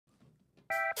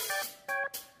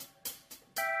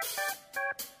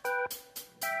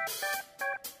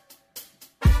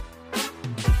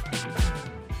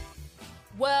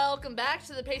Welcome back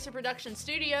to the Pacer Production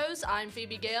Studios. I'm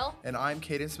Phoebe Gale. And I'm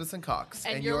Cadyn Smith-Cox.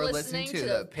 And you're listening to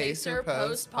the Pacer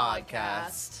Post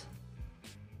Podcast.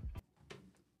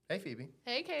 Hey, Phoebe.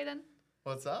 Hey, Cadyn.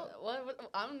 What's up?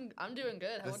 I'm doing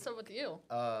good. What's up with you?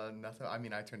 Nothing. I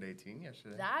mean, I turned 18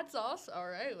 yesterday. That's awesome. All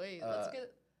right, wait. Let's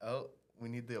get... Oh, we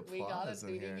need the applause We got it.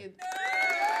 in here.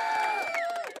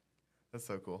 That's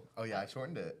so cool. Oh, yeah, I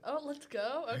shortened it. Oh, let's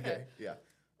go. Okay. Yeah.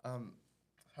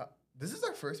 This is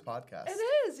our first podcast. It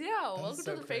is, yeah. Welcome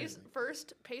so to the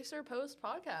first Pacer Post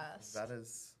Podcast.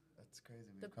 That's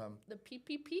crazy. The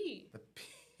PPP. The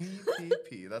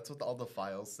PPP. That's what all the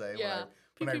files say. Yeah.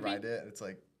 When I write it, it's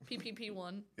like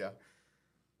PPP1. Yeah.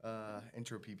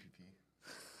 Intro PPP.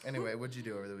 Anyway, what'd you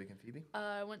do over the weekend, Phoebe?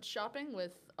 I went shopping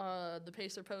with the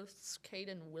Pacer Post's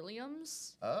Cadyn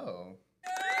Williams. Oh.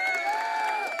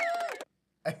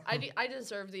 I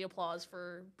deserve the applause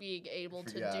for being able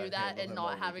to do that and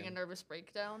not having a nervous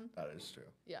breakdown. That is true.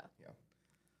 Yeah. Yeah.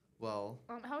 Well.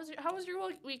 How was your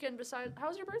weekend? How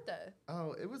was your birthday?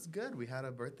 Oh, it was good. We had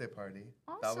a birthday party.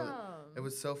 Awesome. It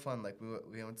was so fun. Like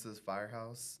we went to this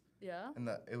firehouse. Yeah. And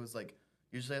it was like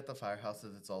usually at the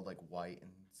firehouses it's all like white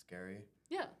and scary.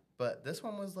 Yeah. But this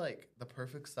one was like the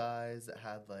perfect size. It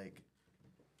had like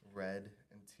red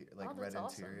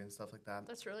interior and stuff like that.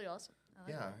 That's really awesome.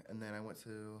 And then I went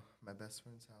to my best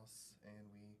friend's house, and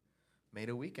we made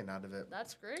a weekend out of it.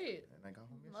 That's great. And I got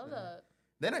home yesterday. Love that.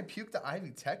 Then I puked at Ivy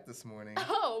Tech this morning.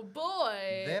 Oh,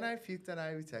 boy. Then I puked at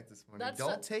Ivy Tech this morning.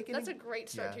 That's a great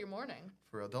start to your morning.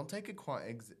 For real. Don't take a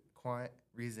quant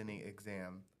reasoning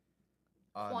exam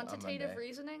on Quantitative Monday.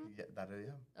 reasoning? Yeah,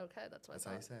 yeah. Okay, that's what That's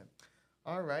how you say it.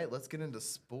 All right, let's get into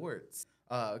sports.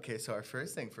 Okay, so our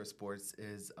first thing for sports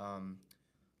is...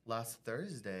 last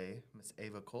Thursday, Miss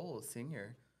Ava Cole,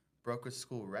 senior, broke a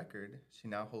school record. She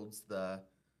now holds the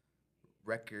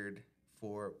record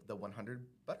for the 100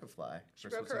 butterfly. She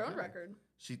broke her own record.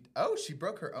 She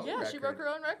broke her own record. Yeah, she broke her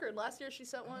own record. Last year she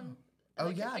set one. Oh,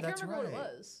 yeah, I can't remember what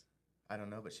it was. I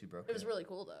don't know, but she broke it. It was really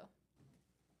cool, though.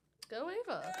 Go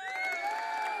Ava.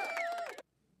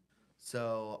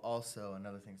 So, also,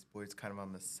 another thing, sports kind of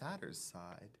on the sadder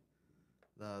side.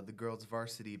 The girls'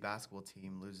 varsity basketball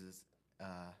team loses...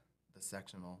 the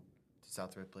sectional to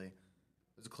South Ripley.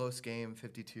 It was a close game,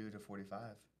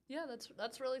 52-45. Yeah,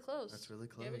 that's really close. That's really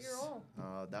close. Give it your all.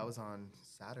 That was on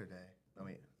Saturday. Oh,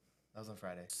 wait. That was on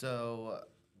Friday. So,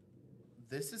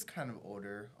 this is kind of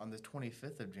older. On the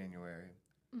 25th of January,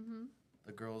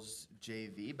 the girls'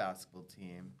 JV basketball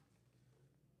team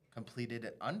completed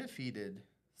an undefeated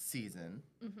season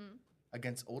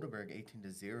against Oldenburg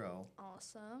 18-0.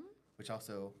 Awesome. Which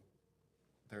also,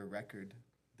 their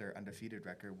undefeated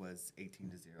record was 18-0.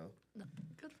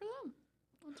 Good for them.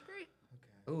 That's great.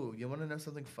 Okay. Oh, you want to know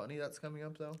something funny that's coming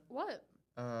up though? What?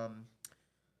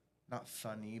 Not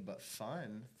funny, but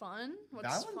fun. Fun? What's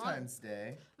Valentine's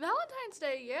Day. Valentine's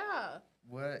Day, yeah.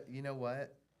 What? You know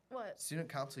what? What? Student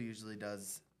council usually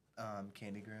does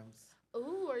candygrams.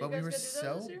 Ooh, are you guys gonna do that this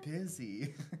year? But we were so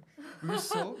busy. We were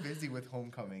so busy with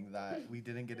homecoming that we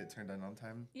didn't get it turned in on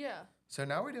time. Yeah. So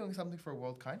now we're doing something for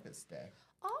World Kindness Day.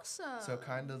 Awesome. So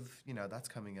kind of, that's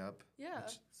coming up. Yeah.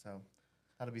 So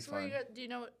that'll be fun.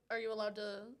 Are you allowed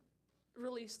to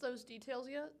release those details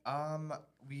yet?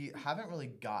 We haven't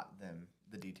really got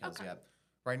the details yet.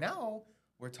 Right now,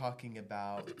 we're talking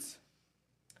about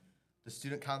the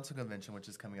Student Council Convention, which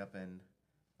is coming up in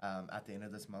at the end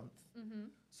of this month. Mm-hmm.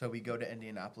 So we go to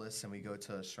Indianapolis and we go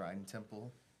to Shrine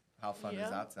Temple. How fun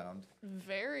does that sound?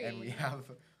 Very. And we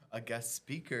have a guest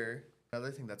speaker.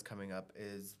 Another thing that's coming up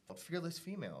is Fearless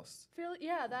Females.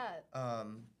 Yeah, that.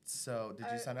 So did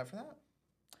you sign up for that?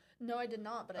 No, I did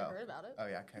not, but I heard about it. Oh,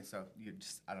 yeah, okay. So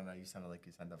I don't know, you sounded like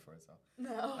you signed up for it, so.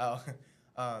 No.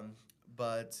 Oh,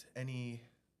 but any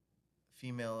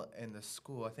female in the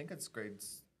school, I think it's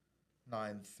grades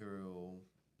 9 through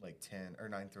 10 or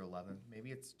 9 through 11.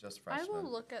 Maybe it's just freshmen. I will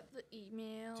look at the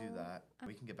email. Do that.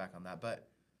 We can get back on that. But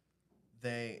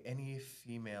any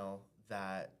female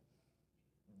that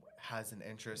has an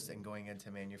interest in going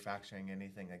into manufacturing,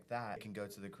 anything like that, can go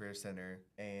to the Career Center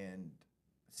and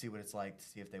see what it's like to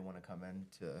see if they want to come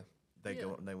into they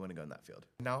want to go in that field.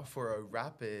 Now for a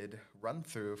rapid run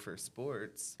through for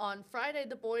sports. On Friday,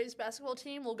 the boys basketball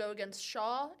team will go against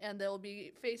Shaw, and they'll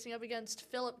be facing up against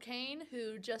Philip Kane,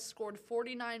 who just scored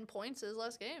 49 points his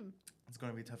last game. It's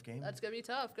going to be a tough game. That's going to be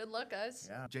tough. Good luck, guys.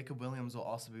 Yeah. Jacob Williams will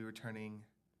also be returning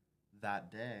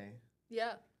that day.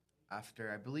 Yeah.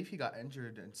 After, I believe he got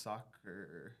injured in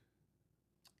soccer.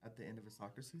 at the end of a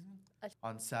soccer season. I-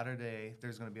 On Saturday,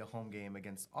 there's going to be a home game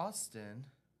against Austin.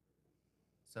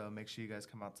 So make sure you guys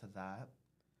come out to that.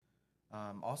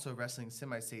 Also, wrestling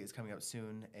semi-state is coming up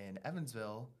soon in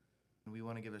Evansville. And we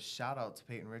want to give a shout out to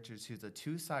Peyton Richards, who's a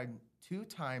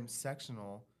two-time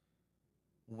sectional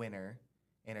winner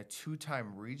and a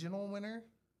two-time regional winner.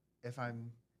 If I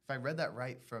read that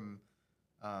right from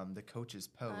the coach's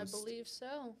post, I believe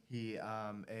so. he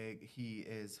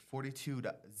is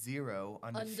 42-0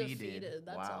 undefeated.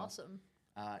 That's awesome.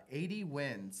 80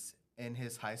 wins in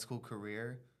his high school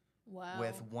career. Wow.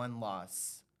 With one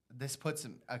loss. This puts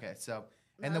him so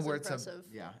in That's the words impressive.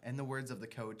 in the words of the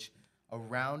coach,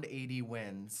 around 80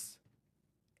 wins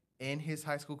in his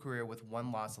high school career with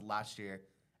one loss last year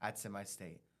at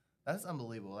semi-state. That's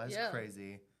unbelievable. That's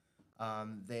crazy.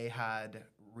 They had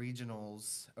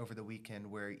regionals over the weekend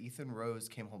where Ethan Rose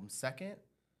came home second.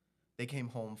 They came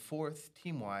home fourth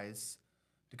team-wise.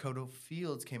 Dakota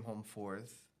Fields came home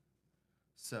fourth.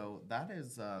 So that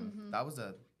is that was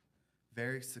a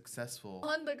very successful.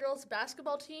 On the girls'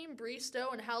 basketball team, Bree Stowe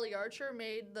and Hallie Archer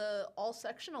made the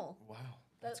all-sectional. Wow,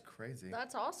 that's crazy.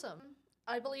 That's awesome.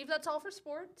 I believe that's all for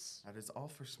sports. That is all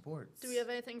for sports. Do we have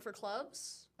anything for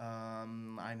clubs?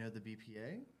 I know the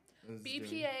BPA.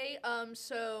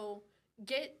 So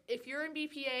if you're in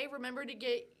BPA, remember to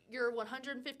get your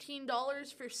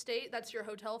 $115 for state. That's your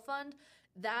hotel fund.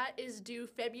 That is due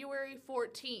February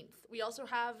 14th. We also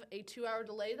have a 2-hour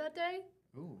delay that day.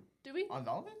 Ooh. Do we? On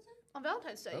Valentine's Day? On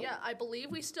Valentine's Day, Oh. yeah. I believe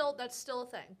that's still a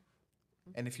thing.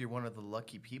 And if you're one of the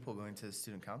lucky people going to the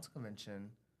student council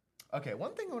convention, okay,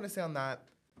 one thing I want to say on that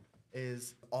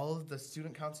is all of the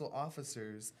student council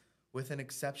officers, with an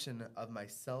exception of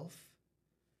myself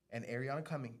and Ariana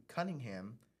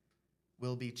Cunningham,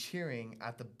 will be cheering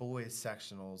at the boys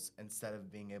sectionals instead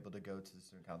of being able to go to the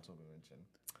student council convention.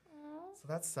 Aww. So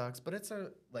that sucks, but it's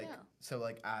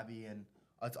Abby and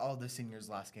it's all the seniors'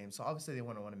 last game, so obviously they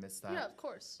wouldn't want to miss that. Yeah, of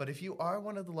course. But if you are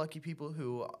one of the lucky people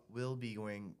who will be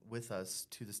going with us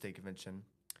to the state convention,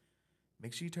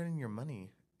 make sure you turn in your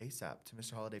money ASAP to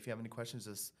Mr. Holiday. If you have any questions,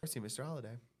 just see Mr.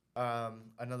 Holiday.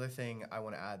 Another thing I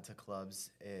want to add to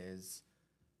clubs is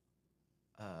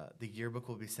the yearbook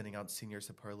will be sending out senior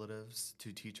superlatives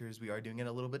to teachers. We are doing it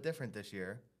a little bit different this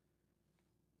year.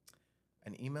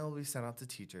 An email will be sent out to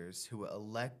teachers who will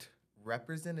elect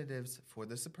representatives for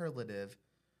the superlative,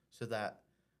 so that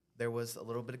there was a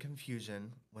little bit of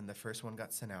confusion when the first one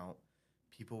got sent out.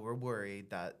 People were worried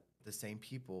that the same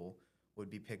people would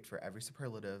be picked for every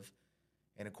superlative,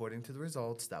 and according to the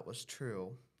results, that was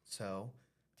true. So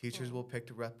teachers will pick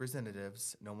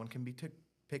representatives. No one can be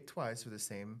picked twice for the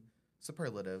same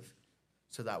superlative,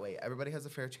 so that way everybody has a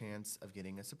fair chance of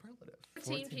getting a superlative.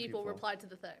 14 people replied to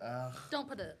the thing. Don't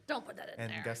put that in and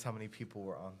there. And guess how many people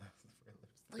were on the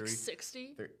superlatives? Like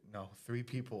 60? No, 3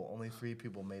 people. Only 3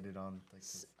 people made it on.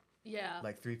 Yeah.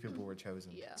 Like 3 people were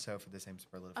chosen. Yeah. So for the same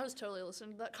superlative. I was totally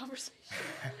listening to that conversation.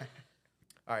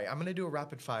 All right, I'm going to do a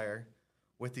rapid fire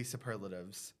with these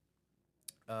superlatives.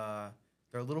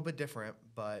 They're a little bit different,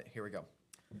 but here we go.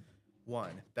 1,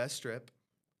 best strip.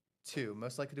 2,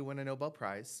 most likely to win a Nobel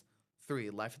Prize. 3,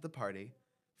 life at the party.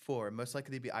 4, most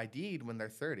likely to be ID'd when they're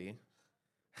 30.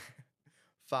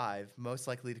 5, most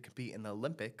likely to compete in the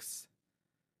Olympics.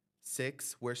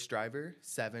 6, worst driver.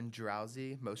 7,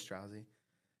 most drowsy.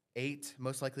 8,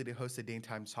 most likely to host a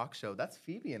daytime talk show. That's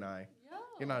Phoebe and I. Yo.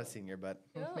 You're not a senior, but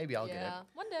maybe I'll get it. Yeah,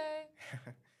 one day.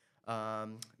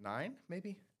 9,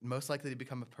 maybe. Most likely to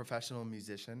become a professional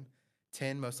musician.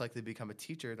 10, most likely to become a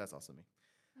teacher. That's also me.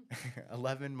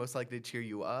 11, most likely to cheer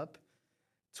you up.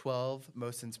 12,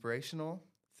 most inspirational.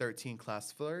 13,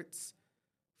 class flirts.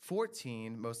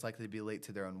 14, most likely to be late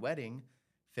to their own wedding.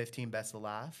 15, best to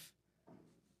laugh.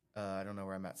 I don't know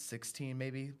where I'm at. 16,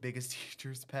 maybe, biggest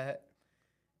teacher's pet.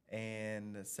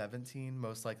 And 17,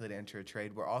 most likely to enter a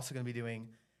trade. We're also going to be doing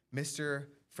Mr.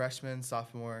 Freshman,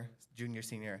 Sophomore, Junior,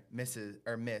 Senior, Miss,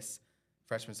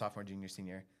 Freshman, Sophomore, Junior,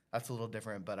 Senior. That's a little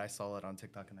different, but I saw it on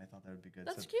TikTok and I thought that would be good.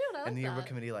 That's cute. I like and the that. yearbook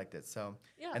committee liked it. So,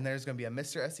 Yeah. And there's going to be a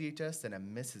Mr. SEHS and a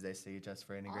Mrs. SEHS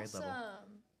for any grade level.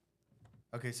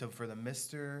 Okay, so for the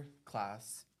Mr.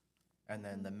 class and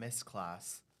then the Miss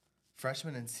class,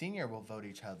 freshman and senior will vote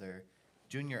each other.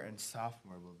 Junior and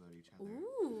sophomore will vote each other.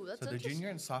 Ooh, that's so the interesting. junior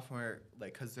and sophomore,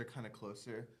 like, because they're kind of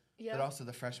closer. Yeah. But also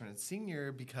the freshman and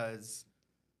senior because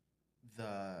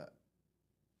the,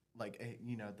 the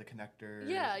connector.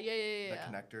 Yeah. The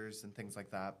connectors and things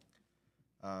like that.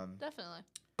 Definitely.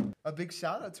 A big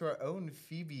shout out to our own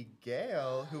Phoebe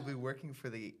Gale, who'll be working for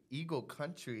the Eagle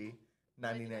Country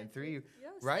 99.3, Yes,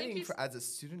 thank writing you as a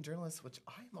student journalist, which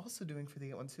I'm also doing for the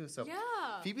 812. So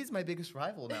yeah. Phoebe's my biggest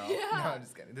rival now. Yeah. No, I'm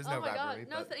just kidding. There's no Oh my rivalry.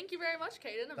 God. No, thank you very much,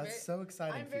 Cadyn. That's so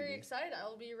exciting, I'm Phoebe. very excited.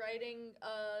 I'll be writing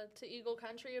to Eagle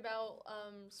Country about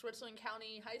Switzerland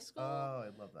County High School. Oh, I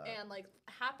love that. And like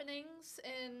happenings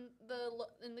in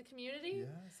the community.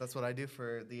 Yes, that's what I do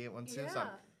for the 812. So I'm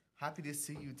Yeah. happy to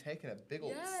see you taking a big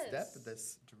old step in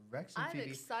this direction, I'm Phoebe.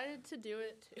 excited to do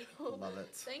it too. Love it.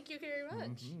 Thank you very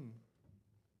much.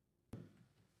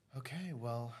 Okay,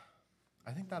 well,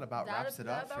 I think that about wraps it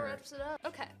up.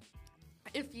 Okay.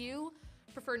 If you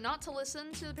prefer not to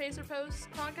listen to the Pacer Post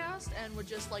podcast and would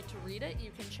just like to read it,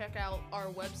 you can check out our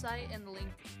website and the link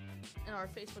in our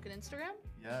Facebook and Instagram.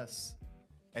 Yes.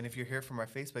 And if you're here from our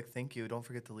Facebook, thank you. Don't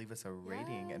forget to leave us a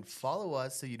rating and follow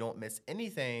us so you don't miss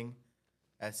anything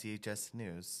at CHS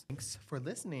News. Thanks for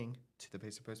listening to the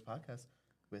Pacer Post podcast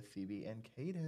with Phoebe and Cadyn.